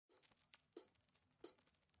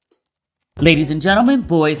Ladies and gentlemen,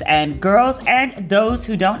 boys and girls, and those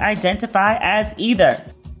who don't identify as either.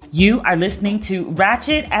 You are listening to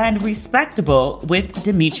Ratchet and Respectable with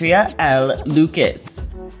Demetria L. Lucas.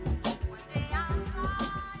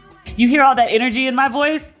 You hear all that energy in my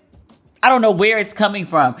voice? I don't know where it's coming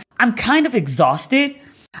from. I'm kind of exhausted.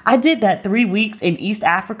 I did that 3 weeks in East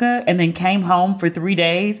Africa and then came home for 3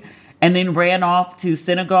 days and then ran off to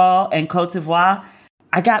Senegal and Cote d'Ivoire.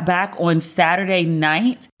 I got back on Saturday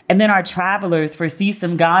night. And then our travelers for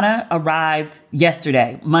CSIM Ghana arrived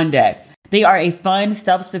yesterday, Monday. They are a fun,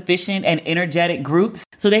 self-sufficient, and energetic group,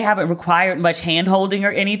 so they haven't required much hand-holding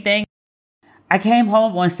or anything. I came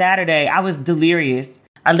home on Saturday. I was delirious.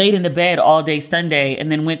 I laid in the bed all day Sunday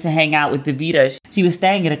and then went to hang out with Davida. She was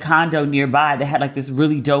staying in a condo nearby that had like this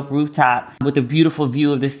really dope rooftop with a beautiful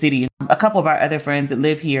view of the city. A couple of our other friends that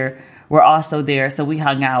live here were also there, so we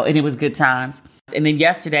hung out and it was good times. And then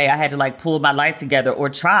yesterday I had to like pull my life together or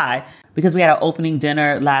try because we had an opening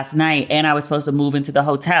dinner last night and I was supposed to move into the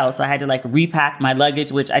hotel. So I had to like repack my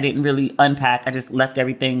luggage, which I didn't really unpack. I just left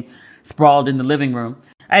everything sprawled in the living room.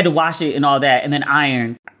 I had to wash it and all that and then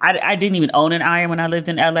iron. I didn't even own an iron when I lived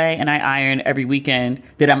in LA, and I iron every weekend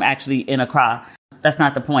that I'm actually in Accra. That's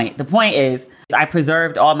not the point. The point is I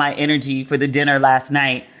preserved all my energy for the dinner last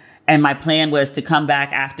night. And my plan was to come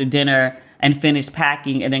back after dinner and finish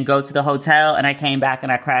packing and then go to the hotel. And I came back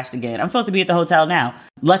and I crashed again. I'm supposed to be at the hotel now.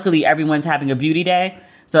 Luckily, everyone's having a beauty day.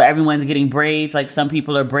 So everyone's getting braids. Like some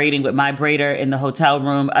people are braiding with my braider in the hotel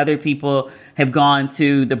room. Other people have gone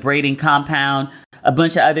to the braiding compound. A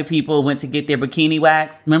bunch of other people went to get their bikini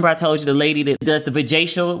wax. Remember I told you the lady that does the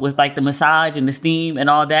vajacial with like the massage and the steam and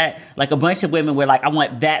all that? Like a bunch of women were like, I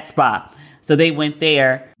want that spa. So they went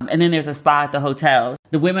there. And then there's a spa at the hotel.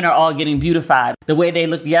 The women are all getting beautified. The way they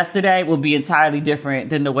looked yesterday will be entirely different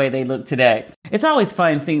than the way they look today. It's always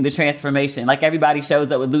fun seeing the transformation. Like everybody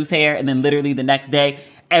shows up with loose hair and then literally the next day,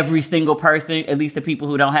 every single person, at least the people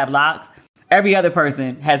who don't have locks, every other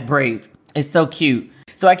person has braids. It's so cute.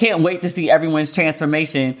 So I can't wait to see everyone's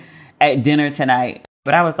transformation at dinner tonight.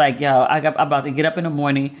 But I was like, yo, I'm about to get up in the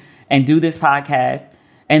morning and do this podcast.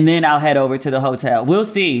 And then I'll head over to the hotel. We'll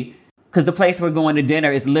see. Because the place we're going to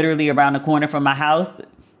dinner is literally around the corner from my house.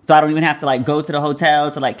 So I don't even have to like go to the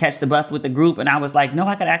hotel to like catch the bus with the group. And I was like, no,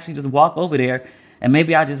 I could actually just walk over there and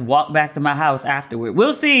maybe I'll just walk back to my house afterward.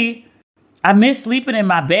 We'll see. I miss sleeping in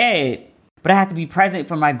my bed, but I have to be present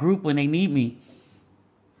for my group when they need me.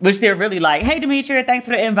 Which they're really like, hey, Demetria, thanks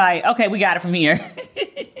for the invite. Okay, we got it from here.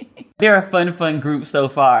 They're a fun group so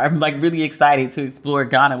far. I'm like really excited to explore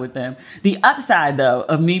Ghana with them. The upside though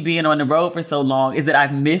of me being on the road for so long is that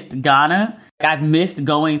I've missed Ghana. I've missed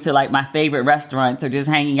going to like my favorite restaurants or just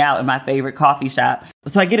hanging out in my favorite coffee shop.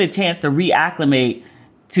 So I get a chance to reacclimate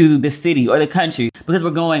to the city or the country because we're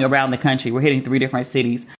going around the country. We're hitting 3 different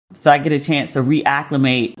cities. So I get a chance to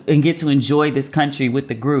reacclimate and get to enjoy this country with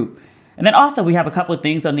the group. And then also we have a couple of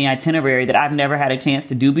things on the itinerary that I've never had a chance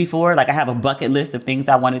to do before. Like I have a bucket list of things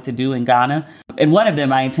I wanted to do in Ghana. And one of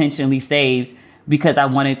them I intentionally saved because I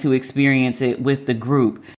wanted to experience it with the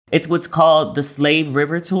group. It's what's called the Slave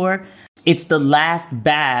River Tour. It's the last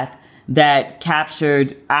bath that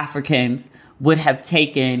captured Africans would have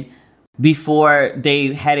taken before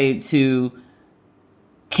they headed to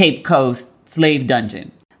Cape Coast Slave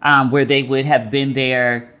Dungeon, where they would have been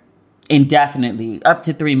there indefinitely, up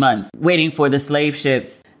to 3 months, waiting for the slave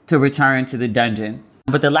ships to return to the dungeon.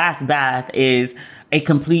 But the last bath is a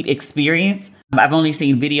complete experience. I've only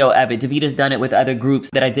seen video of it. Davida's done it with other groups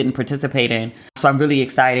that I didn't participate in. So I'm really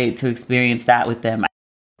excited to experience that with them.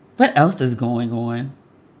 What else is going on?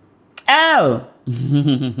 Oh!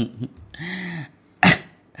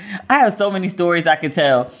 I have so many stories I could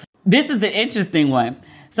tell. This is the interesting one.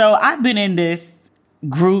 So I've been in this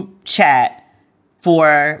group chat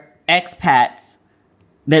for expats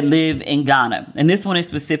that live in Ghana. And this one is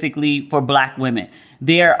specifically for Black women.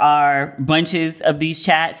 There are bunches of these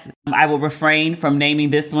chats. I will refrain from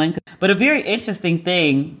naming this one. But a very interesting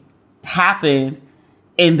thing happened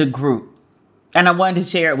in the group. And I wanted to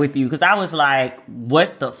share it with you because I was like,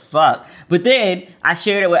 what the fuck? But then I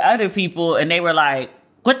shared it with other people and they were like,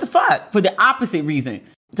 what the fuck? For the opposite reason.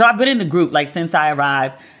 So I've been in the group like since I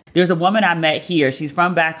arrived. There's a woman I met here. She's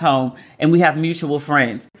from back home and we have mutual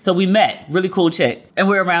friends. So we met, really cool chick, and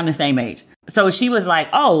we're around the same age. So she was like,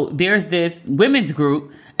 oh, there's this women's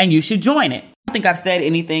group and you should join it. I don't think I've said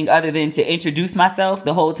anything other than to introduce myself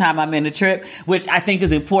the whole time I'm in the trip, which I think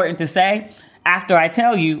is important to say after I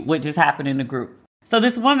tell you what just happened in the group. So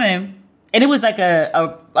this woman, and it was like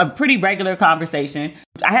a pretty regular conversation.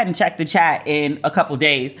 I hadn't checked the chat in a couple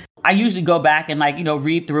days. I usually go back and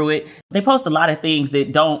read through it. They post a lot of things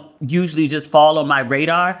that don't usually just fall on my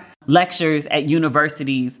radar. Lectures at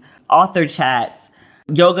universities, author chats,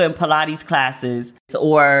 yoga and Pilates classes,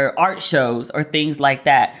 or art shows or things like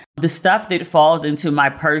that. The stuff that falls into my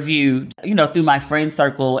purview, through my friend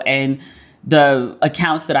circle and the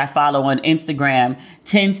accounts that I follow on Instagram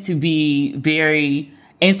tends to be very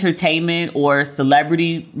entertainment or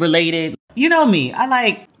celebrity related. You know me, I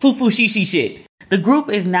like foo-foo shishi shit. The group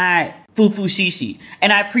is not foo-foo shishi.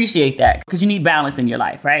 And I appreciate that because you need balance in your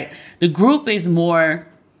life, right? The group is more,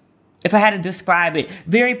 if I had to describe it,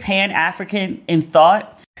 very Pan-African in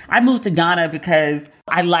thought. I moved to Ghana because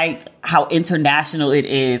I liked how international it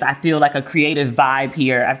is. I feel like a creative vibe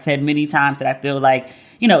here. I've said many times that I feel like,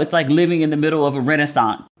 it's like living in the middle of a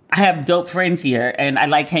renaissance. I have dope friends here and I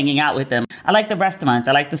like hanging out with them. I like the restaurants.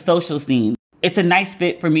 I like the social scene. It's a nice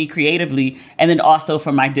fit for me creatively and then also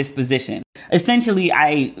for my disposition. Essentially,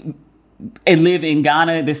 I live in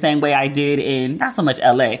Ghana the same way I did in not so much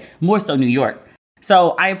LA, more so New York.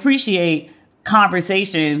 So I appreciate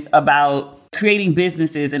conversations about creating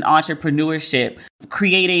businesses and entrepreneurship,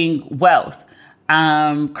 creating wealth,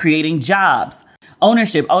 creating jobs,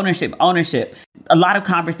 ownership. A lot of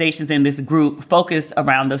conversations in this group focus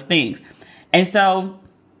around those things. And so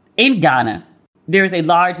in Ghana, there's a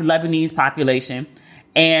large Lebanese population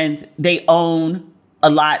and they own a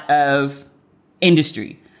lot of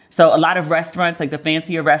industry. So a lot of restaurants, like the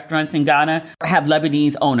fancier restaurants in Ghana, have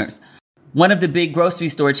Lebanese owners. One of the big grocery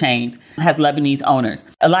store chains has Lebanese owners.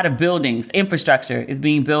 A lot of buildings, infrastructure is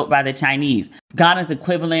being built by the Chinese. Ghana's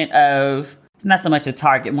equivalent of, it's not so much a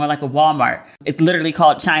Target, more like a Walmart. It's literally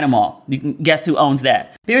called China Mall. You can guess who owns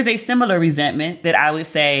that. There's a similar resentment that I would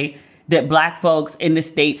say that Black folks in the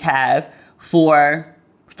States have for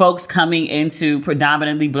folks coming into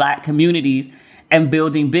predominantly Black communities and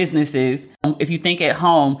building businesses. If you think at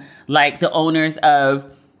home, like the owners of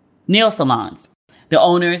nail salons, the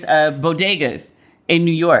owners of bodegas in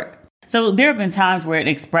New York. So there have been times where an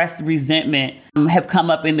expressed resentment have come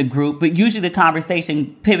up in the group, but usually the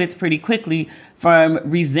conversation pivots pretty quickly from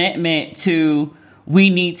resentment to we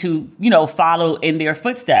need to, follow in their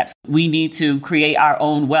footsteps. We need to create our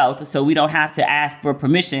own wealth so we don't have to ask for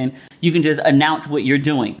permission. You can just announce what you're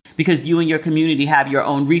doing because you and your community have your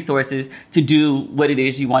own resources to do what it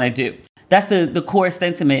is you want to do. That's the core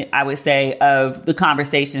sentiment, I would say, of the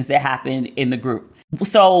conversations that happened in the group.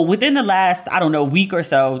 So within the last, week or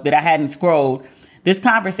so that I hadn't scrolled, this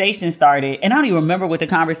conversation started, and I don't even remember what the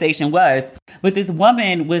conversation was, but this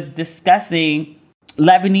woman was discussing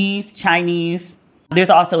Lebanese, Chinese. There's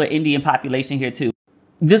also an Indian population here too.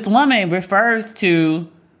 This woman refers to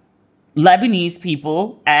Lebanese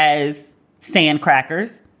people as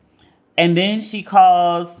sandcrackers, and then she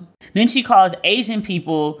calls Asian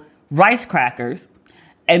people rice crackers,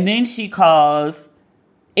 and then she calls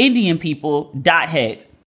Indian people dot heads.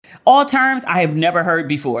 All terms I have never heard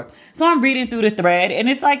before. So I'm reading through the thread and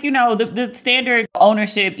it's like, the standard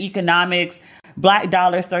ownership, economics, Black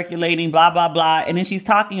dollar circulating, blah, blah, blah. And then she's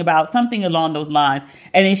talking about something along those lines.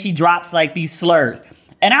 And then she drops like these slurs.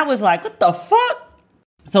 And I was like, what the fuck?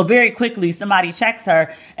 So very quickly, somebody checks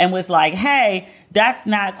her and was like, hey, that's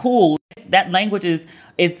not cool. That language is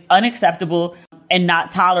unacceptable and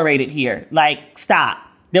not tolerated here. Like, stop.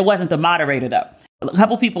 There wasn't the moderator though. A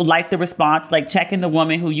couple people liked the response, like checking the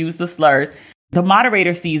woman who used the slurs. The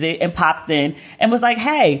moderator sees it and pops in and was like,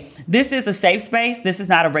 hey, this is a safe space. This is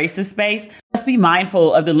not a racist space. Let's be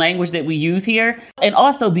mindful of the language that we use here and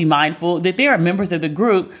also be mindful that there are members of the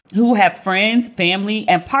group who have friends, family,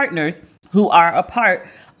 and partners who are a part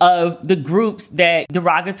of the groups that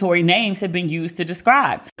derogatory names have been used to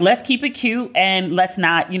describe. Let's keep it cute and let's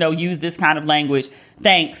not, use this kind of language.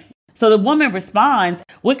 Thanks. So the woman responds,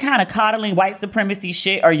 what kind of coddling white supremacy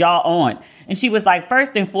shit are y'all on? And she was like,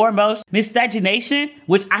 first and foremost, miscegenation,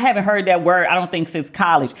 which I haven't heard that word, I don't think since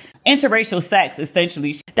college. Interracial sex,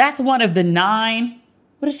 essentially. That's one of the 9,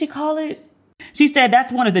 what does she call it? She said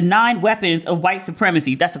that's one of the 9 weapons of white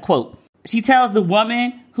supremacy. That's a quote. She tells the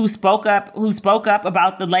woman who spoke up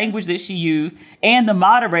about the language that she used and the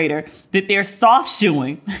moderator that they're soft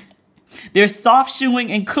shoeing. They're soft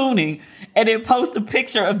shoeing and cooning, and then post a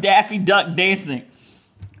picture of Daffy Duck dancing.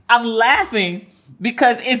 I'm laughing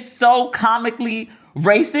because it's so comically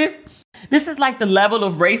racist. This is like the level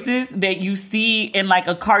of racist that you see in like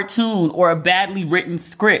a cartoon or a badly written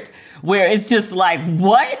script where it's just like,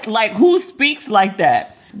 what? Like, who speaks like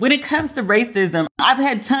that? When it comes to racism, I've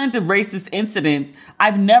had tons of racist incidents.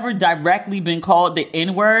 I've never directly been called the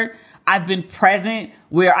N-word. I've been present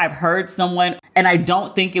where I've heard someone and I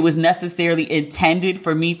don't think it was necessarily intended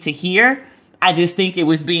for me to hear. I just think it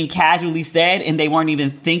was being casually said and they weren't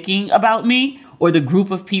even thinking about me or the group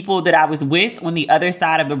of people that I was with on the other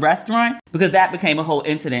side of the restaurant, because that became a whole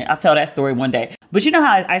incident. I'll tell that story one day. But you know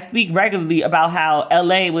how I speak regularly about how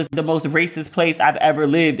LA was the most racist place I've ever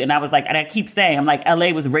lived. And I was like, and I keep saying, I'm like, LA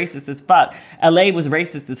was racist as fuck. LA was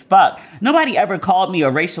racist as fuck. Nobody ever called me a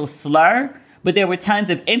racial slur, but there were tons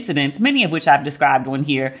of incidents, many of which I've described on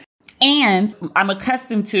here. And I'm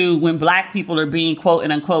accustomed to when Black people are being quote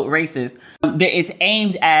and unquote racist, that it's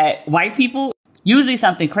aimed at white people. Usually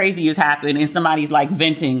something crazy has happened and somebody's like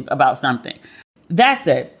venting about something. That's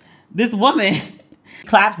it. This woman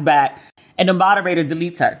claps back and the moderator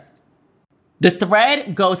deletes her. The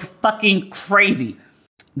thread goes fucking crazy.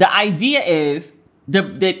 The idea is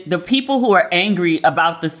the people who are angry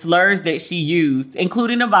about the slurs that she used,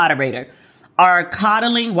 including the moderator, are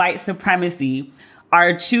coddling white supremacy,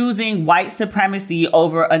 are choosing white supremacy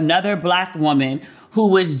over another Black woman who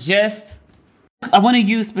was just, I want to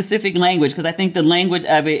use specific language because I think the language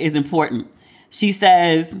of it is important. She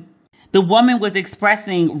says, the woman was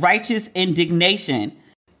expressing righteous indignation.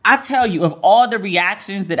 I tell you, of all the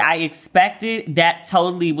reactions that I expected, that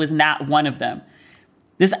totally was not one of them.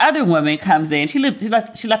 This other woman comes in. She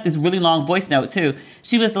left this really long voice note too.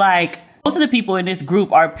 She was like, most of the people in this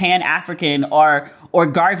group are Pan-African or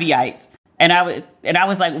Garveyites. And I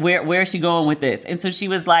was like, where is she going with this? And so she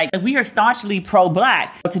was like, we are staunchly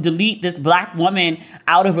pro-Black. To delete this Black woman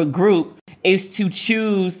out of a group is to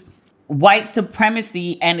choose white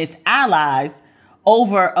supremacy and its allies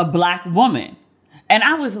over a Black woman. And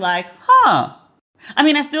I was like, huh. I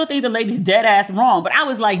mean, I still think the lady's dead ass wrong, but I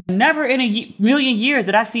was like, never in a million years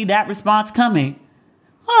did I see that response coming.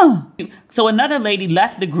 Huh. So another lady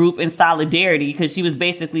left the group in solidarity because she was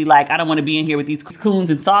basically like, I don't want to be in here with these coons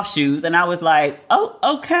and soft shoes. And I was like, oh,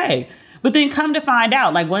 okay. But then come to find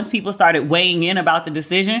out, like once people started weighing in about the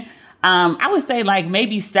decision, I would say like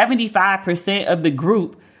maybe 75% of the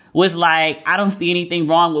group was like, I don't see anything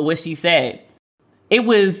wrong with what she said. It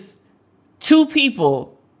was two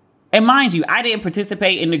people. And mind you, I didn't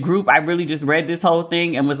participate in the group. I really just read this whole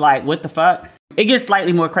thing and was like, what the fuck? It gets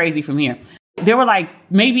slightly more crazy from here. There were like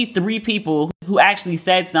maybe 3 people who actually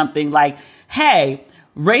said something like, hey,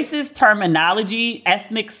 racist terminology,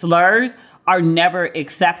 ethnic slurs are never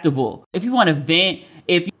acceptable. If you want to vent,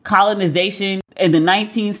 if colonization in the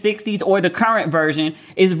 1960s or the current version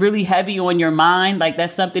is really heavy on your mind, like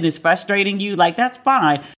that's something that's frustrating you, like that's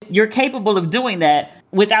fine. You're capable of doing that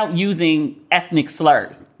without using ethnic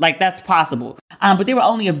slurs. Like that's possible. But there were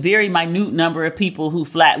only a very minute number of people who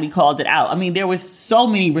flatly called it out. I mean, there was so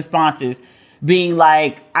many responses being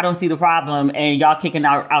like, I don't see the problem, and y'all kicking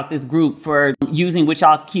out this group for using what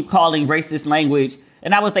y'all keep calling racist language.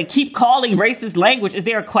 And I was like, keep calling racist language? Is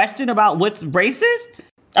there a question about what's racist?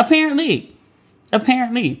 Apparently.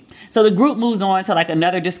 So the group moves on to like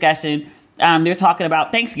another discussion. They're talking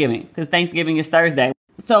about Thanksgiving because Thanksgiving is Thursday.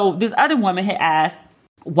 So this other woman had asked,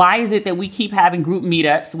 why is it that we keep having group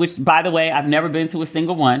meetups, which, by the way, I've never been to a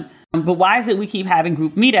single one. But why is it we keep having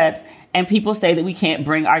group meetups and people say that we can't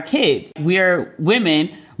bring our kids? We're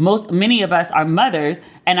women. Many of us are mothers.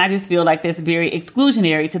 And I just feel like that's very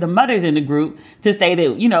exclusionary to the mothers in the group to say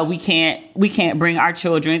that, you know, we can't bring our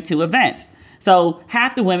children to events. So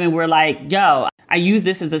half the women were like, yo, I use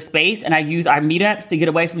this as a space and I use our meetups to get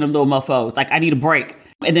away from the little mofos. Like I need a break.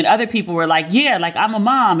 And then other people were like, yeah, like I'm a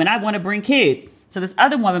mom and I want to bring kids. So this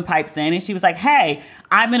other woman pipes in and she was like, hey,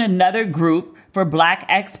 I'm in another group for Black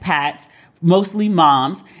expats, mostly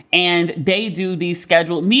moms, and they do these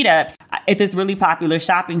scheduled meetups at this really popular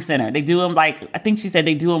shopping center. They do them like, I think she said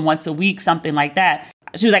they do them once a week, something like that.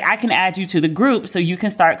 She was like, I can add you to the group so you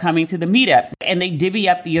can start coming to the meetups. And they divvy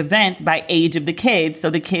up the events by age of the kids so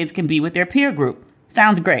the kids can be with their peer group.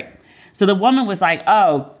 Sounds great. So the woman was like,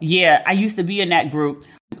 oh, yeah, I used to be in that group.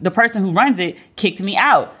 The person who runs it kicked me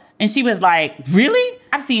out. And she was like, really?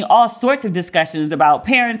 I've seen all sorts of discussions about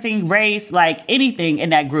parenting, race, like anything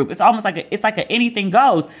in that group. It's almost like a anything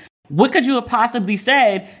goes. What could you have possibly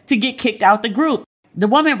said to get kicked out the group? The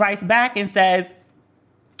woman writes back and says,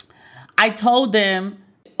 I told them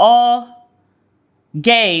all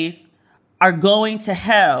gays are going to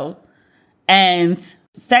hell and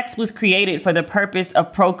sex was created for the purpose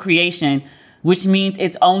of procreation, which means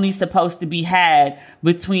it's only supposed to be had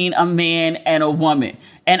between a man and a woman.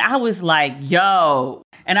 And I was like, yo,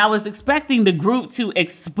 and I was expecting the group to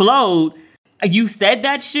explode. You said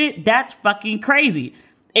that shit? That's fucking crazy.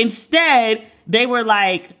 Instead, they were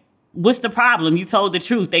like, what's the problem? You told the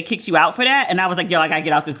truth. They kicked you out for that. And I was like, yo, I gotta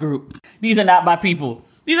get out this group. These are not my people.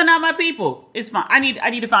 These are not my people. It's fine. I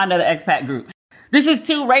need to find another expat group. This is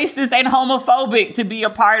too racist and homophobic to be a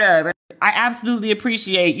part of. I absolutely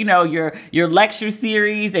appreciate, your lecture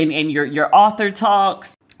series and your author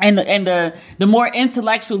talks and the more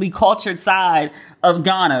intellectually cultured side of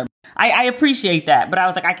Ghana. I appreciate that. But I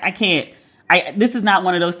was like, I can't. This is not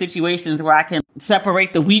one of those situations where I can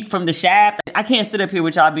separate the wheat from the chaff. I can't sit up here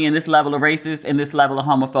with y'all being this level of racist and this level of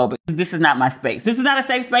homophobic. This is not my space. This is not a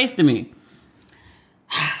safe space to me.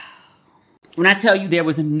 When I tell you there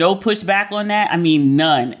was no pushback on that, I mean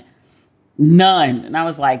none. And I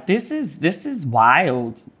was like, this is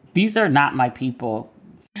wild. These are not my people.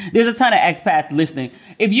 There's a ton of expats listening.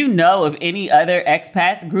 If you know of any other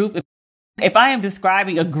expats group, if I am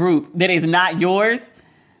describing a group that is not yours,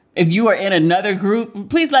 if you are in another group,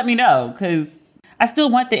 please let me know, because I still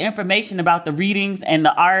want the information about the readings and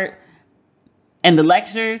the art and the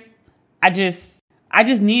lectures. I just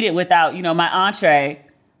need it without, my entree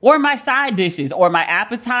or my side dishes or my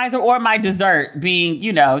appetizer or my dessert being,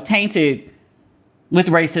 tainted with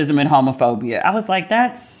racism and homophobia. I was like,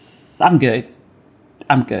 I'm good.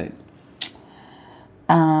 I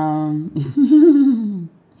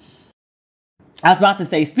was about to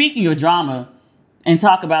say, speaking of drama, and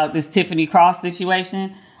talk about this Tiffany Cross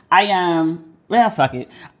situation. Fuck it.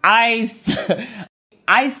 I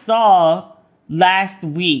saw last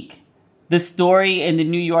week the story in the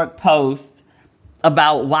New York Post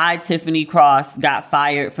about why Tiffany Cross got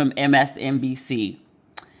fired from MSNBC.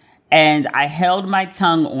 And I held my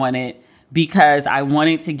tongue on it because I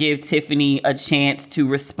wanted to give Tiffany a chance to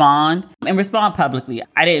respond and respond publicly.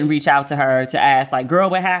 I didn't reach out to her to ask, like, girl,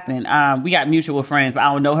 what happened? We got mutual friends, but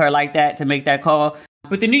I don't know her like that to make that call.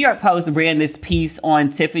 But the New York Post ran this piece on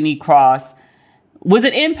Tiffany Cross. Was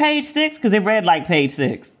it in page 6? Because it read like page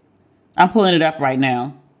 6. I'm pulling it up right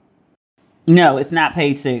now. No, it's not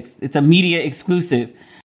page 6. It's a media exclusive.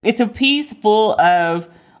 It's a piece full of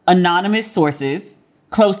anonymous sources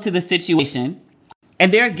close to the situation.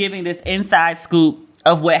 And they're giving this inside scoop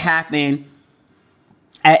of what happened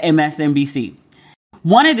at MSNBC.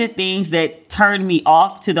 One of the things that turned me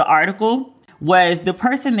off to the article was the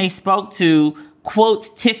person they spoke to quotes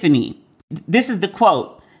Tiffany. This is the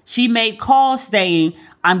quote. She made calls saying,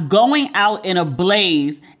 "I'm going out in a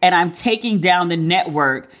blaze and I'm taking down the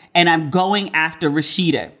network and I'm going after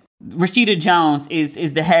Rashida." Rashida Jones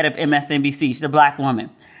is the head of MSNBC. She's a black woman.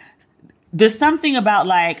 There's something about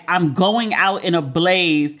like, I'm going out in a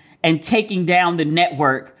blaze and taking down the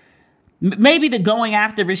network. Maybe the going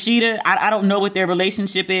after Rashida, I don't know what their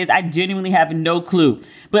relationship is. I genuinely have no clue.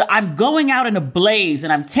 But I'm going out in a blaze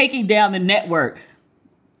and I'm taking down the network.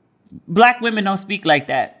 Black women don't speak like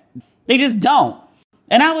that. They just don't.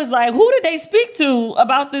 And I was like, who did they speak to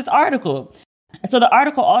about this article? So the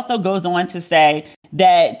article also goes on to say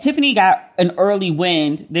that Tiffany got an early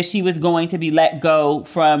wind that she was going to be let go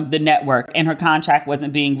from the network and her contract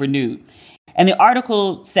wasn't being renewed. And the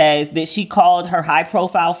article says that she called her high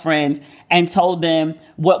profile friends and told them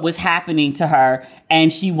what was happening to her.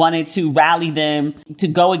 And she wanted to rally them to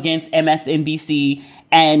go against MSNBC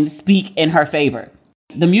and speak in her favor.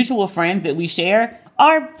 The mutual friends that we share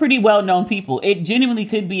are pretty well-known people. It genuinely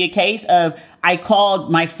could be a case of I called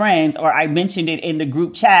my friends or I mentioned it in the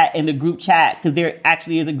group chat, because there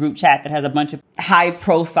actually is a group chat that has a bunch of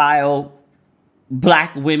high-profile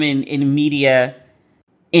black women in media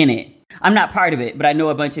in it. I'm not part of it, but I know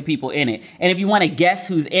a bunch of people in it. And if you want to guess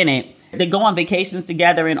who's in it, they go on vacations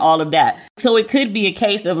together and all of that. So it could be a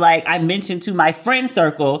case of like I mentioned to my friend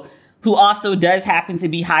circle, who also does happen to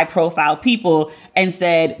be high profile people, and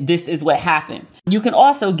said, this is what happened. You can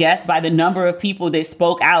also guess by the number of people that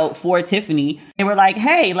spoke out for Tiffany. They were like,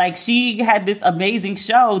 hey, like she had this amazing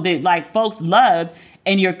show that like folks loved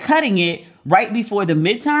and you're cutting it right before the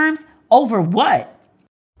midterms over what?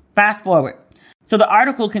 Fast forward. So the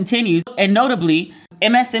article continues, and notably,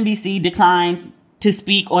 MSNBC declined to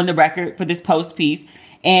speak on the record for this Post piece,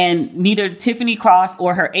 and neither Tiffany Cross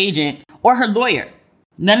or her agent or her lawyer,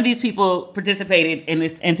 none of these people participated in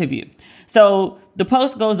this interview. So the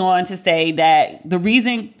Post goes on to say that the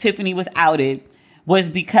reason Tiffany was outed was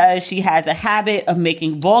because she has a habit of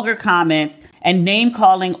making vulgar comments and name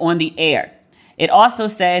calling on the air. It also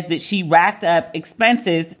says that she racked up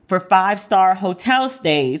expenses for 5-star hotel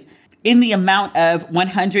stays in the amount of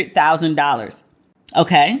 $100,000.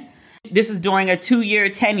 Okay. This is during a 2-year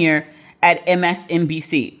tenure at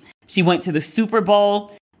MSNBC. She went to the Super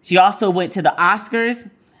Bowl. She also went to the Oscars,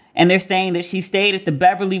 and they're saying that she stayed at the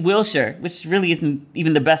Beverly Wilshire, which really isn't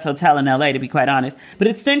even the best hotel in LA, to be quite honest. But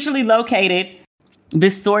it's centrally located.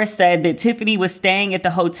 This source said that Tiffany was staying at the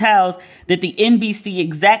hotels that the NBC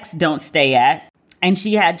execs don't stay at, and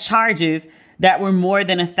she had charges that were more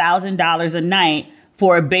than $1,000 a night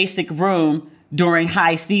for a basic room during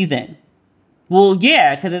high season. Well,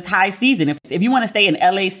 yeah, because it's high season. If you want to stay in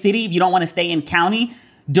LA City, if you don't want to stay in county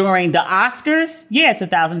during the Oscars, yeah, it's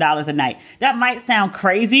 $1,000 a night. That might sound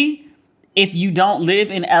crazy if you don't live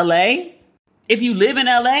in LA. If you live in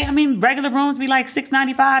LA, I mean, regular rooms be like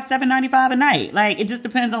 $695, $795 a night. Like, it just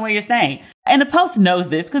depends on where you're staying. And the Post knows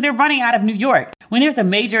this because they're running out of New York. When there's a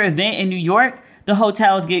major event in New York, the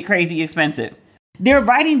hotels get crazy expensive. They're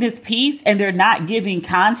writing this piece and they're not giving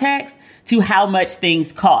context to how much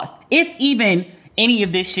things cost, if even any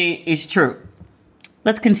of this shit is true.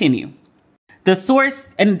 Let's continue. The source,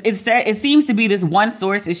 and it seems to be this one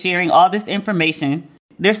source is sharing all this information.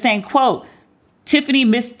 They're saying, quote, Tiffany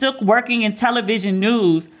mistook working in television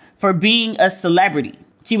news for being a celebrity.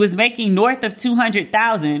 She was making north of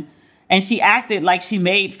 $200,000 and she acted like she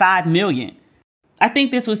made $5 million. I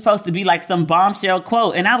think this was supposed to be like some bombshell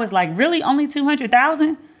quote. And I was like, really? Only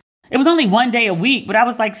 $200,000? It was only one day a week, but I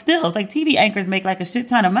was like, still, it's like TV anchors make like a shit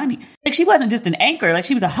ton of money. Like, she wasn't just an anchor, like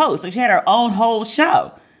she was a host. Like, she had her own whole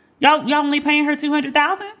show. Y'all only paying her $200,000?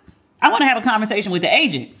 I want to have a conversation with the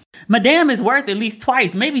agent. Madame is worth at least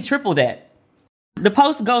twice, maybe triple that. The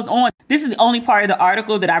Post goes on. This is the only part of the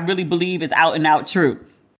article that I really believe is out and out true.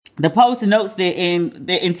 The Post notes that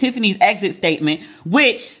in Tiffany's exit statement,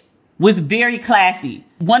 which was very classy.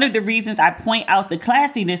 One of the reasons I point out the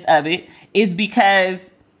classiness of it is because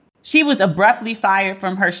she was abruptly fired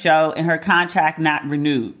from her show and her contract not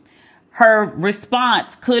renewed. Her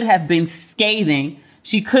response could have been scathing.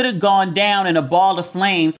 She could have gone down in a ball of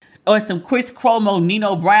flames or some Chris Cuomo,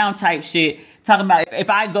 Nino Brown type shit, talking about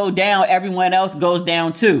if I go down, everyone else goes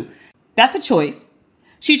down too. That's a choice.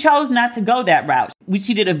 She chose not to go that route.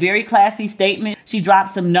 She did a very classy statement. She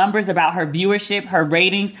dropped some numbers about her viewership, her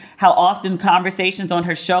ratings, how often conversations on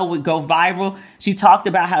her show would go viral. She talked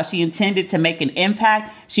about how she intended to make an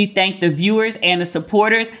impact. She thanked the viewers and the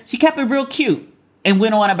supporters. She kept it real cute and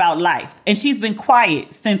went on about life. And she's been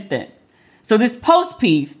quiet since then. So this Post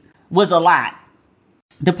piece was a lot.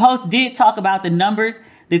 The Post did talk about the numbers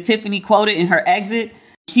that Tiffany quoted in her exit.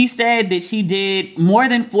 She said that she did more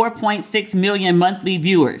than 4.6 million monthly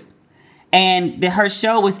viewers and that her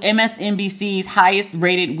show was MSNBC's highest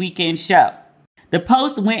rated weekend show. The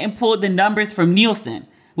Post went and pulled the numbers from Nielsen,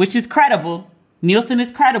 which is credible. Nielsen is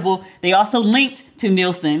credible. They also linked to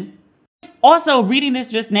Nielsen. Also, reading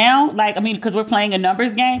this just now, because we're playing a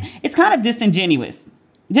numbers game, it's kind of disingenuous.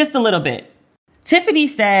 Just a little bit. Tiffany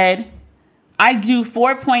said, I do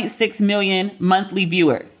 4.6 million monthly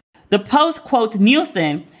viewers. The Post quotes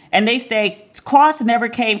Nielsen, and they say Cross never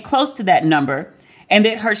came close to that number, and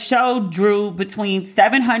that her show drew between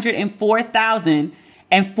 704,000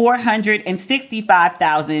 and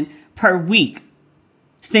 465,000 per week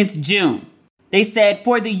since June. They said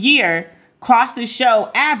for the year, Cross's show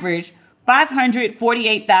averaged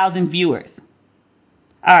 548,000 viewers.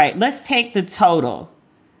 All right, let's take the total.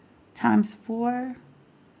 Times 4.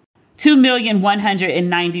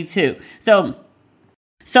 2,192,000.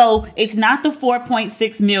 So it's not the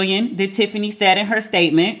 4.6 million that Tiffany said in her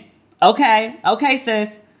statement. Okay,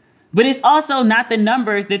 sis. But it's also not the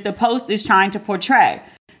numbers that the Post is trying to portray.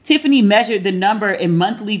 Tiffany measured the number in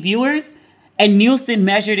monthly viewers and Nielsen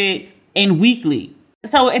measured it in weekly.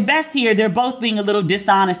 So at best here, they're both being a little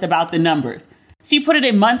dishonest about the numbers. She put it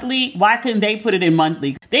in monthly. Why couldn't they put it in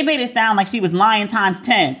monthly? They made it sound like she was lying times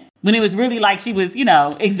 10 when it was really like she was,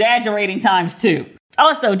 exaggerating times 2.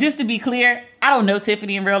 Also, just to be clear, I don't know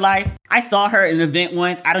Tiffany in real life. I saw her at an event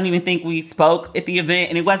once. I don't even think we spoke at the event,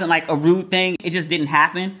 and it wasn't like a rude thing. It just didn't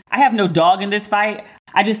happen. I have no dog in this fight.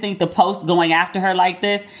 I just think the Post going after her like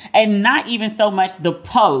this, and not even so much the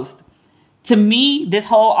Post. To me, this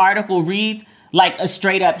whole article reads like a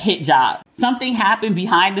straight up hit job. Something happened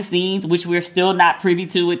behind the scenes, which we're still not privy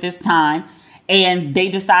to at this time. And they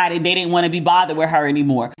decided they didn't want to be bothered with her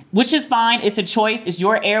anymore, which is fine. It's a choice. It's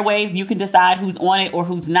your airwaves. You can decide who's on it or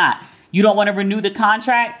who's not. You don't want to renew the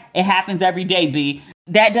contract. It happens every day, B.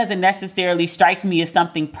 That doesn't necessarily strike me as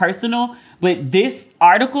something personal, but this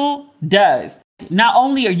article does. Not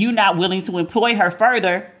only are you not willing to employ her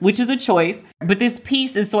further, which is a choice, but this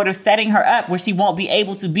piece is sort of setting her up where she won't be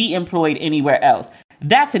able to be employed anywhere else.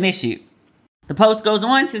 That's an issue. The Post goes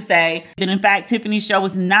on to say that, in fact, Tiffany's show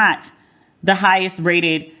was not the highest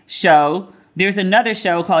rated show. There's another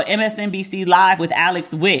show called MSNBC Live with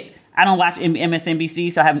Alex Witt. I don't watch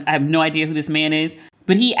MSNBC, so I have no idea who this man is,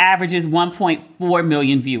 but he averages 1.4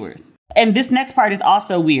 million viewers. And this next part is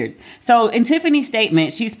also weird. So in Tiffany's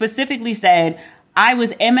statement, she specifically said, I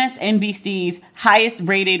was MSNBC's highest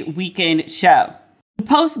rated weekend show. The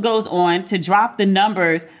Post goes on to drop the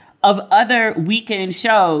numbers of other weekend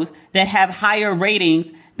shows that have higher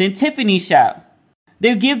ratings than Tiffany's show.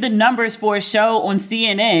 They give the numbers for a show on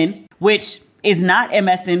CNN, which is not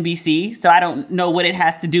MSNBC, so I don't know what it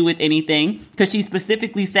has to do with anything, because she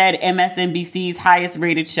specifically said MSNBC's highest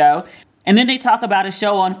rated show. And then they talk about a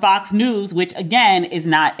show on Fox News, which again is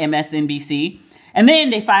not MSNBC. And then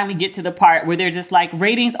they finally get to the part where they're just like,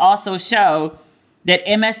 ratings also show that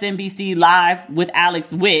MSNBC Live with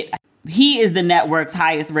Alex Witt, he is the network's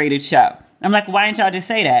highest rated show. I'm like, why didn't y'all just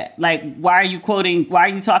say that? Like, why are you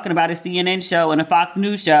talking about a CNN show and a Fox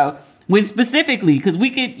News show when specifically? Because we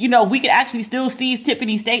could actually still seize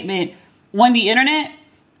Tiffany's statement on the internet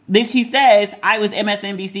that she says I was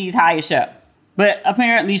MSNBC's highest show. But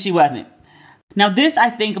apparently she wasn't. Now, this, I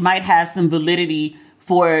think, might have some validity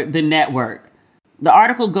for the network. The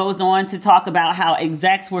article goes on to talk about how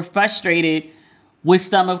execs were frustrated with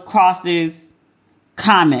some of Cross's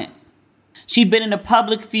comments. She'd been in a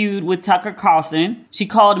public feud with Tucker Carlson. She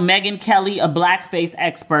called Megyn Kelly a blackface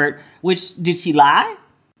expert, which, did she lie?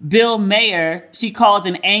 Bill Maher, she called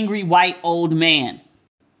an angry white old man.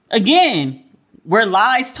 Again, were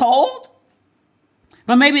lies told?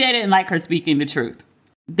 But maybe they didn't like her speaking the truth.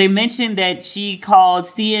 They mentioned that she called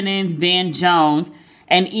CNN's Van Jones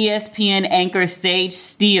and ESPN anchor Sage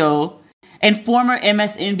Steele and former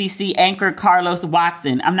MSNBC anchor Carlos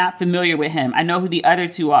Watson. I'm not familiar with him. I know who the other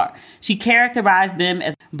two are. She characterized them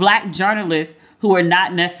as black journalists who are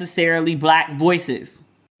not necessarily black voices.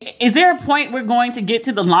 Is there a point we're going to get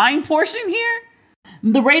to the lying portion here?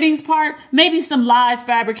 The ratings part, maybe some lies,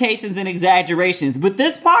 fabrications, and exaggerations. But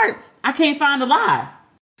this part, I can't find a lie.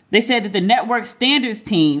 They said that the network standards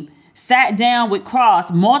team sat down with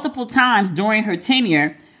Cross multiple times during her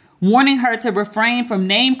tenure, warning her to refrain from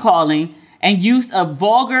name calling and use of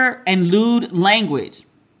vulgar and lewd language.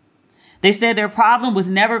 They said their problem was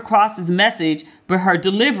never Cross's message, but her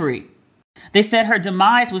delivery. They said her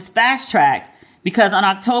demise was fast-tracked because on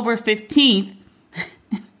October 15th,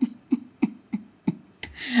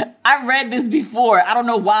 I read this before. I don't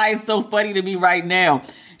know why it's so funny to me right now.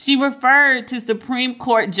 She referred to Supreme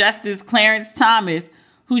Court Justice Clarence Thomas,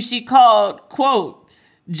 who she called, quote,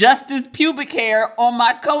 Justice Pubic Hair on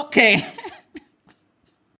my coat can.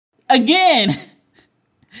 Again,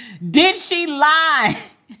 did she lie?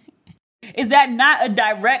 Is that not a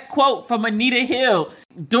direct quote from Anita Hill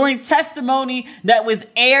during testimony that was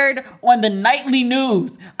aired on the nightly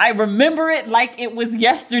news? I remember it like it was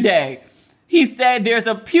yesterday. He said, there's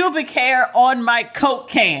a pubic hair on my Coke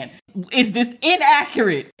can. Is this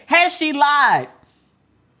inaccurate? Has she lied?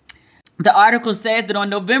 The article says that on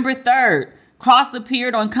November 3rd, Cross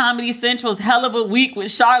appeared on Comedy Central's Hell of a Week with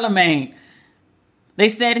Charlamagne. They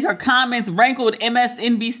said her comments rankled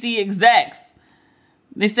MSNBC execs.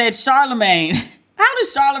 They said, Charlamagne, how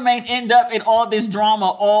does Charlamagne end up in all this drama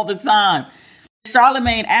all the time?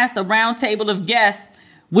 Charlamagne asked a roundtable of guests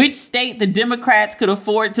which state the Democrats could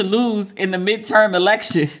afford to lose in the midterm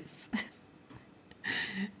elections.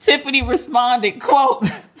 Tiffany responded, quote,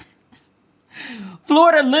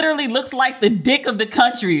 Florida literally looks like the dick of the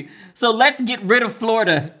country, so let's get rid of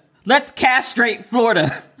Florida. Let's castrate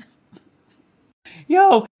Florida.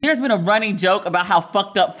 Yo, there's been a running joke about how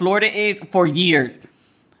fucked up Florida is for years.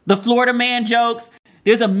 The Florida man jokes.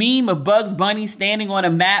 There's a meme of Bugs Bunny standing on a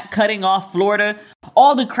map cutting off Florida.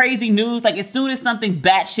 All the crazy news, like as soon as something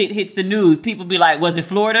batshit hits the news, people be like, was it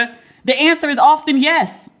Florida? The answer is often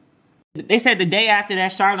yes. They said the day after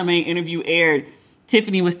that Charlamagne interview aired,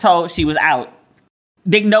 Tiffany was told she was out.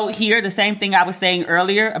 Big note here, the same thing I was saying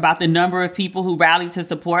earlier about the number of people who rallied to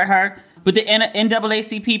support her. But the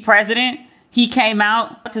NAACP president, he came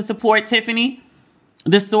out to support Tiffany.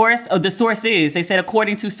 The sources, they said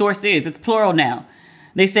according to sources, it's plural now.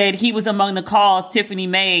 They said he was among the calls Tiffany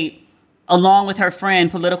made along with her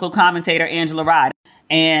friend, political commentator Angela Rye.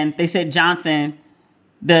 And they said Johnson,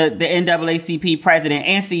 the NAACP president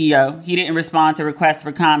and CEO, he didn't respond to requests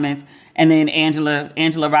for comments. And then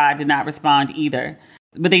Angela Rye did not respond either.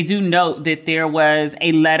 But they do note that there was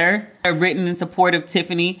a letter written in support of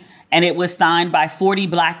Tiffany, and it was signed by 40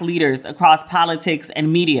 black leaders across politics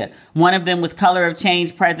and media. One of them was Color of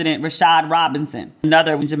Change President Rashad Robinson,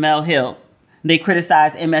 another Jemele Hill. They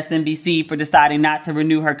criticized MSNBC for deciding not to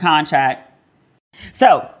renew her contract.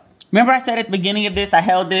 So, remember I said at the beginning of this, I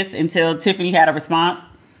held this until Tiffany had a response?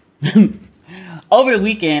 Over the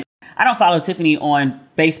weekend, I don't follow Tiffany on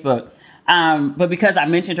Facebook, but because I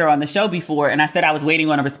mentioned her on the show before and I said I was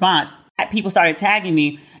waiting on a response, people started tagging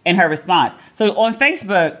me in her response. So on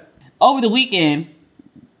Facebook, over the weekend,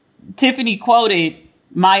 Tiffany quoted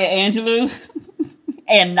Maya Angelou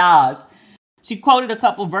and Nas. She quoted a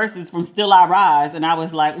couple verses from Still I Rise, and I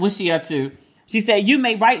was like, what's she up to? She said, you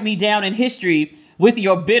may write me down in history with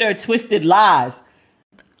your bitter, twisted lies.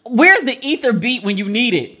 Where's the ether beat when you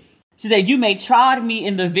need it? She said, you may trod me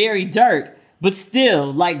in the very dirt, but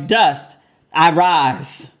still, like dust, I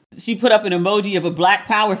rise. She put up an emoji of a black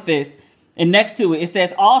power fist, and next to it, it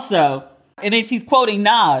says also, and then she's quoting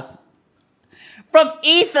Nas from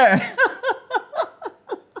Ether.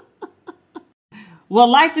 Well,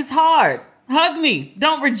 life is hard. Hug me.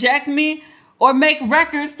 Don't reject me or make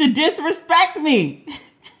records to disrespect me.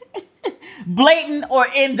 Blatant or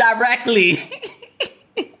indirectly.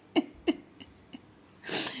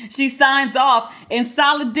 She signs off in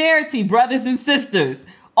solidarity, brothers and sisters.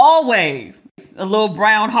 Always. A little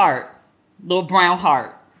brown heart. Little brown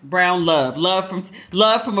heart. Brown love. Love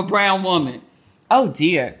from a brown woman. Oh,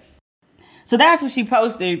 dear. So that's what she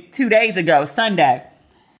posted 2 days ago, Sunday.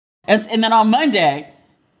 And then on Monday,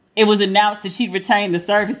 it was announced that she'd retained the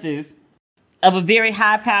services of a very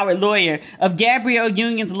high-powered lawyer, of Gabrielle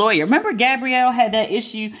Union's lawyer. Remember Gabrielle had that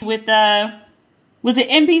issue with, was it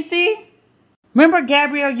NBC? Remember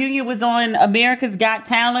Gabrielle Union was on America's Got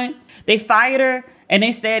Talent? They fired her and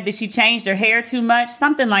they said that she changed her hair too much,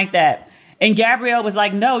 something like that. And Gabrielle was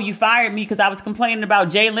like, no, you fired me because I was complaining about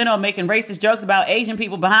Jay Leno making racist jokes about Asian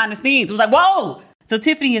people behind the scenes. It was like, whoa! So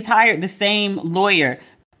Tiffany has hired the same lawyer,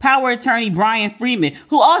 power attorney Brian Freeman,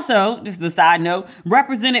 who also, just as a side note,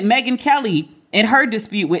 represented Megyn Kelly in her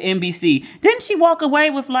dispute with NBC. Didn't she walk away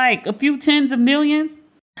with like a few tens of millions?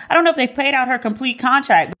 I don't know if they paid out her complete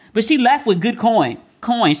contract, but she left with good coin.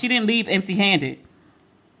 She didn't leave empty-handed.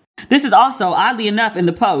 This is also, oddly enough, in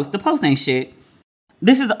the Post. The Post ain't shit.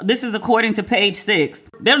 This is according to Page 6.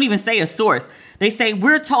 They don't even say a source. They say,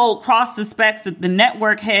 we're told Cross suspects that the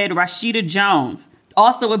network head, Rashida Jones,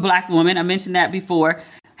 also a black woman, I mentioned that before,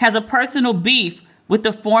 has a personal beef with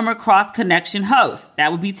the former Cross Connection host.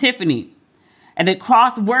 That would be Tiffany. And that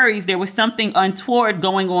Cross worries there was something untoward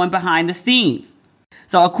going on behind the scenes.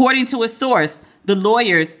 So according to a source, the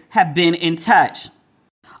lawyers have been in touch.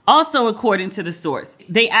 Also, according to the source,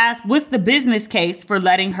 they asked, what's the business case for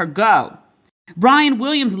letting her go? Brian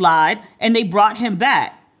Williams lied and they brought him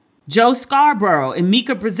back. Joe Scarborough and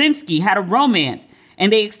Mika Brzezinski had a romance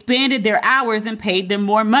and they expanded their hours and paid them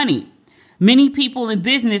more money. Many people in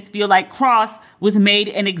business feel like Cross was made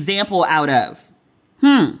an example out of.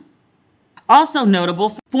 Also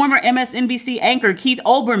notable, former MSNBC anchor Keith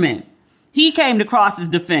Olbermann. He came to Cross's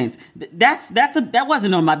defense. That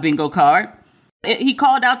wasn't on my bingo card. He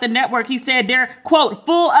called out the network. He said they're, quote,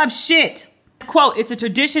 full of shit. Quote, it's a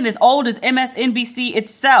tradition as old as MSNBC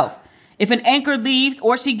itself. If an anchor leaves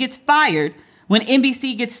or she gets fired, when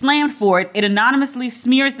NBC gets slammed for it, it anonymously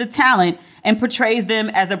smears the talent and portrays them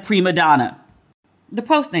as a prima donna. The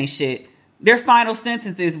Post ain't shit. Their final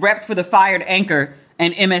sentence is reps for the fired anchor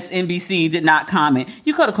and MSNBC did not comment.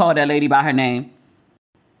 You could have called that lady by her name.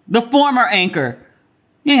 The former anchor.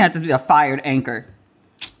 You didn't have to be a fired anchor.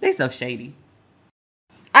 They so shady.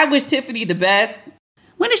 I wish Tiffany the best.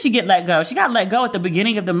 When did she get let go? She got let go at the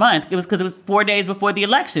beginning of the month. It was because it was 4 days before the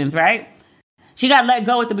elections, right? She got let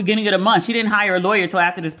go at the beginning of the month. She didn't hire a lawyer till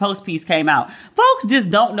after this Post piece came out. Folks just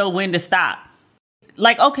don't know when to stop.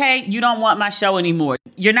 Like, okay, you don't want my show anymore.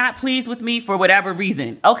 You're not pleased with me for whatever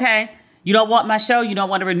reason. Okay, you don't want my show. You don't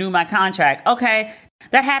want to renew my contract. Okay,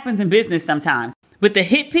 that happens in business sometimes. But the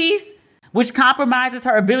hit piece, which compromises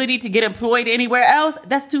her ability to get employed anywhere else,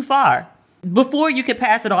 that's too far. Before you could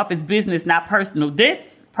pass it off as business, not personal. This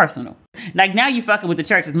is personal. Like now you fucking with the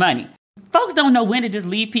church's money. Folks don't know when to just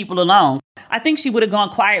leave people alone. I think she would have gone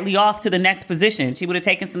quietly off to the next position. She would have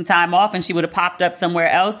taken some time off and she would have popped up somewhere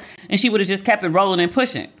else and she would have just kept it rolling and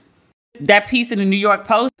pushing. That piece in the New York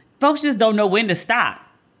Post, folks just don't know when to stop.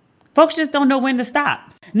 Folks just don't know when to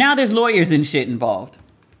stop. Now there's lawyers and shit involved.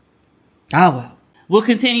 Oh well. We'll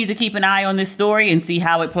continue to keep an eye on this story and see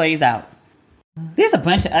how it plays out. There's a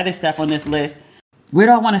bunch of other stuff on this list. Where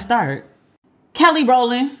do I want to start? Kelly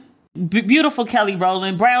Rowland. Beautiful Kelly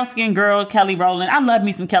Rowland. Brown skinned girl Kelly Rowland. I love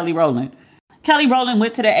me some Kelly Rowland. Kelly Rowland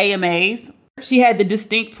went to the AMAs. She had the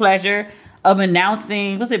distinct pleasure of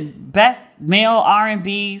announcing, was it Best Male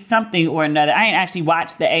R&B something or another? I ain't actually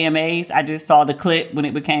watched the AMAs. I just saw the clip when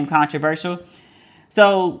it became controversial.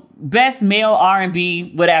 So Best Male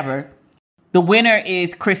R&B, whatever. The winner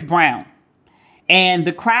is Chris Brown. And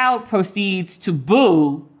the crowd proceeds to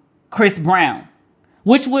boo Chris Brown,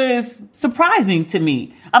 which was surprising to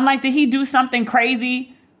me. I'm like, did he do something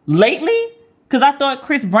crazy lately? Because I thought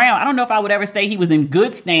Chris Brown, I don't know if I would ever say he was in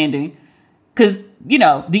good standing because, you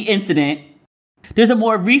know, the incident. There's a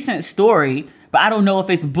more recent story, but I don't know if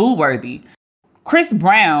it's boo-worthy. Chris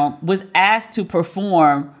Brown was asked to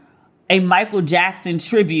perform a Michael Jackson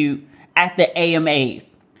tribute at the AMAs.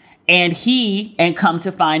 And he, and come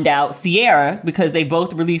to find out, Ciara, because they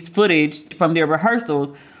both released footage from their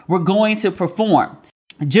rehearsals, were going to perform.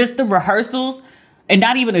 Just the rehearsals, and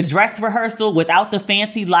not even a dress rehearsal without the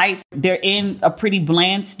fancy lights. They're in a pretty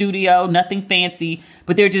bland studio, nothing fancy,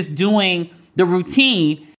 but they're just doing the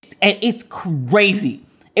routine. And it's crazy.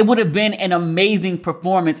 It would have been an amazing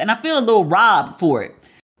performance. And I feel a little robbed for it.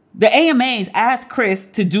 The AMAs asked Chris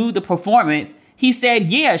to do the performance. He said,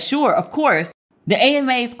 yeah, sure, of course. The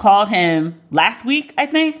AMAs called him last week, I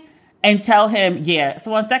think, and tell him, yeah.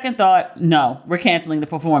 So on second thought, no, we're canceling the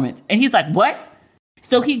performance. And he's like, what?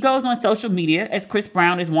 So he goes on social media, as Chris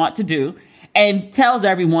Brown is wont to do, and tells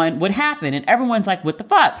everyone what happened. And everyone's like, what the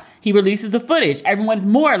fuck? He releases the footage. Everyone's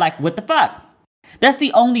more like, what the fuck? That's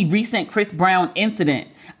the only recent Chris Brown incident.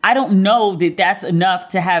 I don't know that that's enough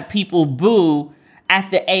to have people boo at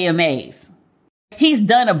the AMAs. He's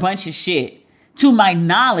done a bunch of shit. To my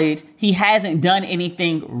knowledge, he hasn't done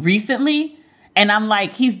anything recently. And I'm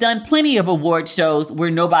like, he's done plenty of award shows where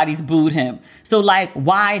nobody's booed him. So like,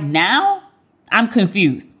 why now? I'm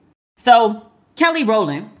confused. So Kelly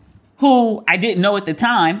Rowland, who I didn't know at the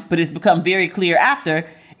time, but it's become very clear after,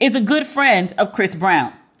 is a good friend of Chris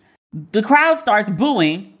Brown. The crowd starts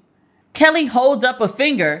booing. Kelly holds up a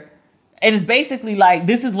finger and is basically like,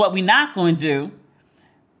 this is what we're not going to do.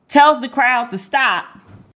 Tells the crowd to stop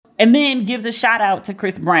and then gives a shout out to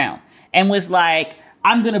Chris Brown and was like,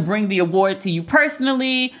 I'm going to bring the award to you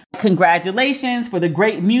personally. Congratulations for the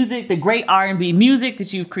great music, the great R&B music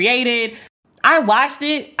that you've created. I watched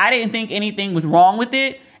it. I didn't think anything was wrong with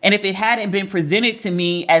it. And if it hadn't been presented to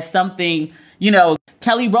me as something,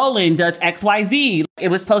 Kelly Rowland does XYZ, it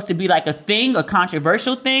was supposed to be like a thing, a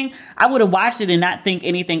controversial thing, I would have watched it and not think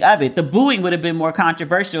anything of it. The booing would have been more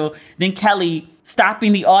controversial than Kelly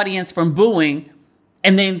stopping the audience from booing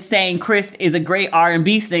and then saying Chris is a great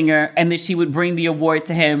R&B singer and that she would bring the award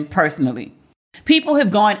to him personally. People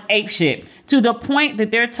have gone apeshit to the point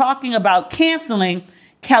that they're talking about canceling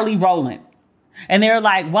Kelly Rowland. And they're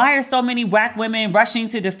like, why are so many Black women rushing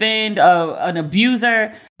to defend an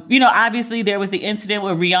abuser? Obviously there was the incident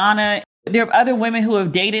with Rihanna. There are other women who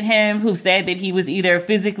have dated him who said that he was either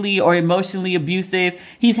physically or emotionally abusive.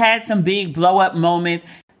 He's had some big blow up moments.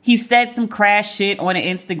 He said some crash shit on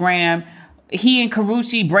Instagram. He and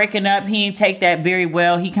Karrueche breaking up, he didn't take that very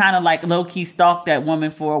well. He kind of like low key stalked that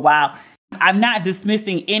woman for a while. I'm not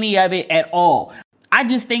dismissing any of it at all. I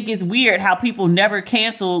just think it's weird how people never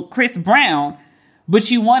cancel Chris Brown, but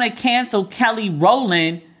you want to cancel Kelly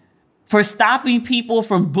Rowland for stopping people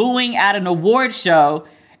from booing at an award show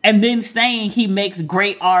and then saying he makes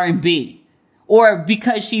great R&B, or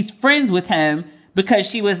because she's friends with him because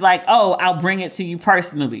she was like, oh, I'll bring it to you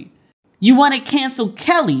personally. You want to cancel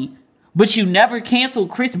Kelly, but you never cancel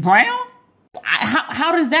Chris Brown?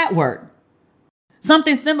 How does that work?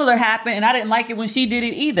 Something similar happened, and I didn't like it when she did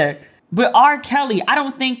it either. But R. Kelly, I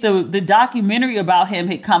don't think the documentary about him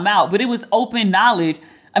had come out, but it was open knowledge.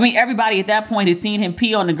 I mean, everybody at that point had seen him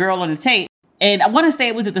pee on the girl on the tape. And I want to say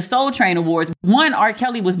it was at the Soul Train Awards. One, R.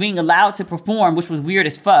 Kelly was being allowed to perform, which was weird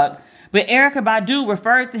as fuck. But Erykah Badu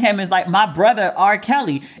referred to him as like my brother, R.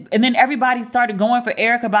 Kelly. And then everybody started going for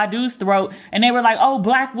Erykah Badu's throat. And they were like, oh,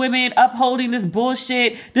 Black women upholding this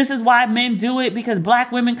bullshit. This is why men do it, because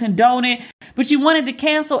Black women condone it. But you wanted to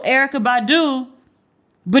cancel Erykah Badu,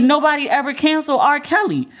 but nobody ever canceled R.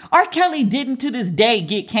 Kelly. R. Kelly didn't to this day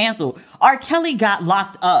get canceled. R. Kelly got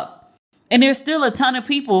locked up. And there's still a ton of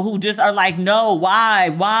people who just are like, no,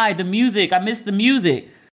 why? The music, I miss the music.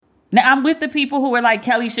 Now, I'm with the people who were like,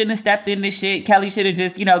 Kelly shouldn't have stepped in this shit. Kelly should have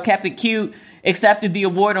just, kept it cute, accepted the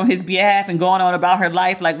award on his behalf and gone on about her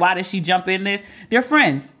life. Like, why did she jump in this? They're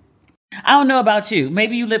friends. I don't know about you.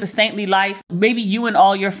 Maybe you live a saintly life. Maybe you and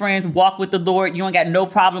all your friends walk with the Lord. You ain't got no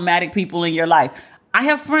problematic people in your life. I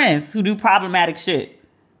have friends who do problematic shit.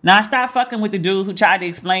 Now, I stopped fucking with the dude who tried to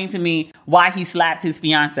explain to me why he slapped his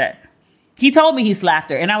fiance. He told me he slapped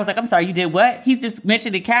her. And I was like, I'm sorry, you did what? He's just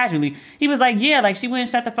mentioned it casually. He was like, yeah, like she wouldn't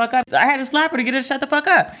shut the fuck up. I had to slap her to get her to shut the fuck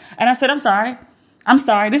up. And I said, I'm sorry.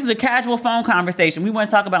 This is a casual phone conversation. We want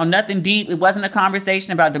to talk about nothing deep. It wasn't a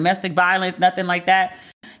conversation about domestic violence, nothing like that.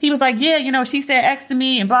 He was like, yeah, she said X to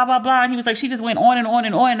me and blah, blah, blah. And he was like, she just went on and on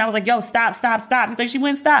and on. And I was like, yo, stop. He's like, she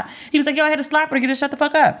wouldn't stop. He was like, yo, I had to slap her to get her to shut the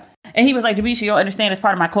fuck up. And he was like, Demetria, you don't understand, it's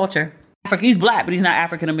part of my culture. He's Black, but he's not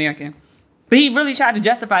African American. But he really tried to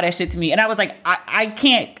justify that shit to me. And I was like, I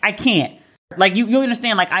can't. Like, you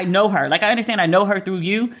understand, like, I know her. Like, I understand I know her through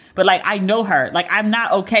you, but, like, I know her. Like, I'm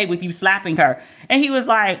not okay with you slapping her. And he was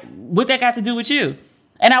like, what that got to do with you?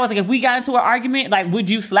 And I was like, if we got into an argument, like, would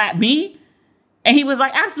you slap me? And he was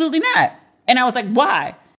like, absolutely not. And I was like,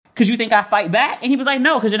 why? Because you think I fight back? And he was like,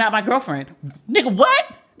 no, because you're not my girlfriend. Nigga, what?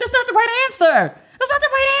 That's not the right answer.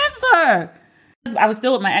 I was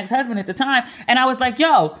still with my ex-husband at the time. And I was like,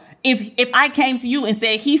 yo, if I came to you and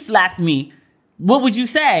said he slapped me, what would you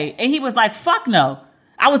say? And he was like, fuck no.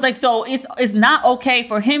 I was like, so it's not okay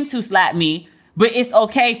for him to slap me, but it's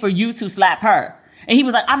okay for you to slap her. And he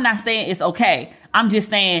was like, I'm not saying it's okay. I'm just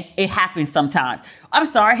saying it happens sometimes. I'm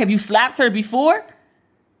sorry, have you slapped her before?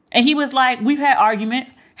 And he was like, we've had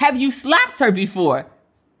arguments. Have you slapped her before?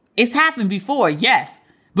 It's happened before, yes.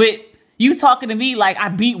 But you talking to me like I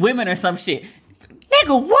beat women or some shit.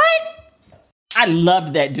 Nigga, what? I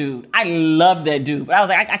loved that dude. But I was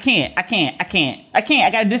like, I can't.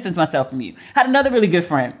 I gotta distance myself from you. Had another really good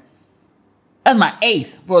friend. That was my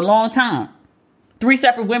ace for a long time. 3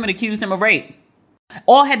 separate women accused him of rape.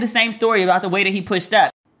 All had the same story about the way that he pushed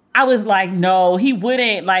up. I was like, no, he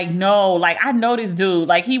wouldn't. Like, no, like, I know this dude.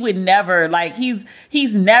 Like, he would never. Like, he's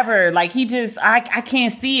never. Like, he just, I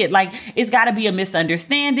can't see it. Like, it's got to be a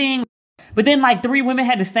misunderstanding. But then, like, 3 women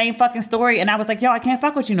had the same fucking story. And I was like, yo, I can't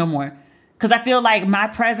fuck with you no more. Because I feel like my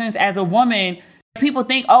presence as a woman, people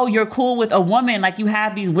think, oh, you're cool with a woman. Like, you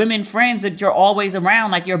have these women friends that you're always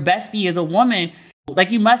around. Like, your bestie is a woman.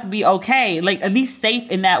 Like, you must be okay. Like, at least safe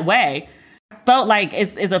in that way. Felt like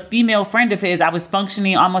as a female friend of his, I was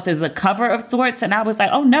functioning almost as a cover of sorts. And I was like,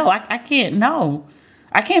 oh, no, I can't. No,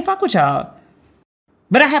 I can't fuck with y'all.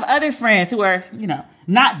 But I have other friends who are,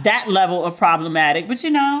 not that level of problematic. But,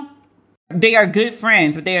 they are good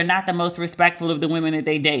friends, but they are not the most respectful of the women that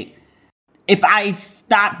they date. If I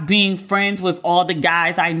stopped being friends with all the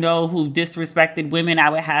guys I know who disrespected women, I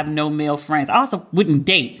would have no male friends. I also wouldn't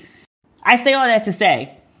date. I say all that to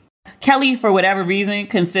say, Kelly, for whatever reason,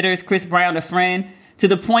 considers Chris Brown a friend to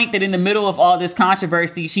the point that in the middle of all this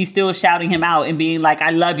controversy, she's still shouting him out and being like,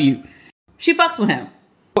 I love you. She fucks with him.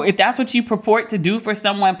 If that's what you purport to do for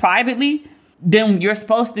someone privately, then you're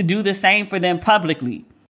supposed to do the same for them publicly.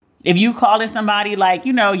 If you calling somebody like,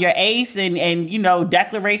 your ace and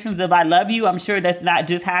declarations of I love you, I'm sure that's not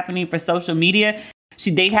just happening for social media.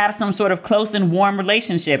 They have some sort of close and warm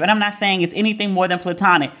relationship. And I'm not saying it's anything more than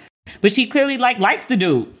platonic, but she clearly likes the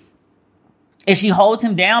dude. If she holds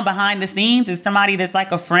him down behind the scenes as somebody that's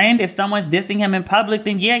like a friend, if someone's dissing him in public,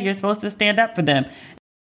 then yeah, you're supposed to stand up for them.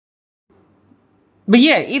 But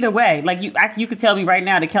yeah, either way, like you could tell me right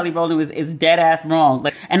now that Kelly Rowland is dead ass wrong.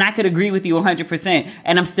 And I could agree with you 100%.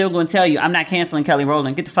 And I'm still going to tell you, I'm not canceling Kelly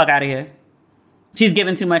Rowland. Get the fuck out of here. She's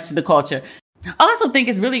giving too much to the culture. I also think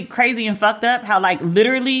it's really crazy and fucked up how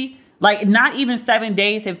literally, not even 7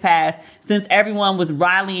 days have passed since everyone was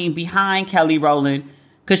rallying behind Kelly Rowland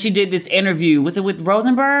because she did this interview. Was it with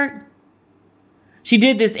Rosenberg? She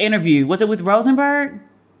did this interview. Was it with Rosenberg?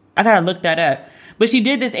 I got to look that up. But she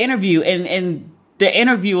did this interview and the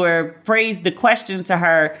interviewer phrased the question to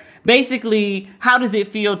her, basically, how does it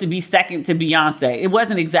feel to be second to Beyonce? It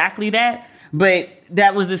wasn't exactly that, but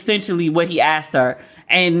that was essentially what he asked her.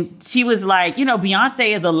 And she was like,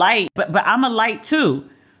 Beyonce is a light, but I'm a light too.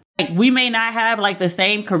 Like, we may not have the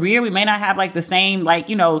same career. We may not have the same,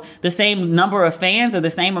 the same number of fans or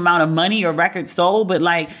the same amount of money or records sold,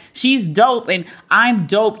 but she's dope and I'm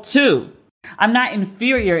dope too. I'm not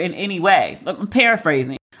inferior in any way. I'm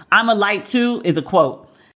paraphrasing. I'm a light too is a quote.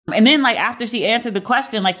 And then after she answered the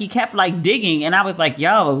question, he kept digging. And I was like,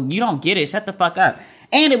 yo, you don't get it. Shut the fuck up.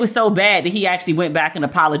 And it was so bad that he actually went back and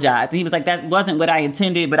apologized. And he was like, that wasn't what I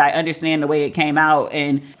intended, but I understand the way it came out.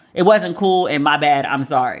 And it wasn't cool. And my bad. I'm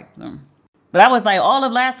sorry. But I was all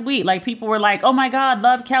of last week, people were like, oh my God,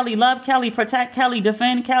 love Kelly, protect Kelly,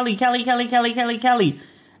 defend Kelly.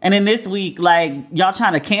 And then this week, y'all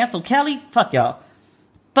trying to cancel Kelly? Fuck y'all.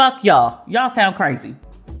 Y'all sound crazy.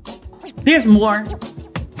 There's more,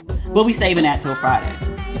 but we saving that till Friday.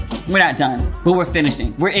 We're not done, but we're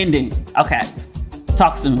finishing. We're ending. Okay.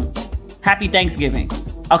 Talk soon. Happy Thanksgiving.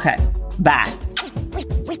 Okay. Bye.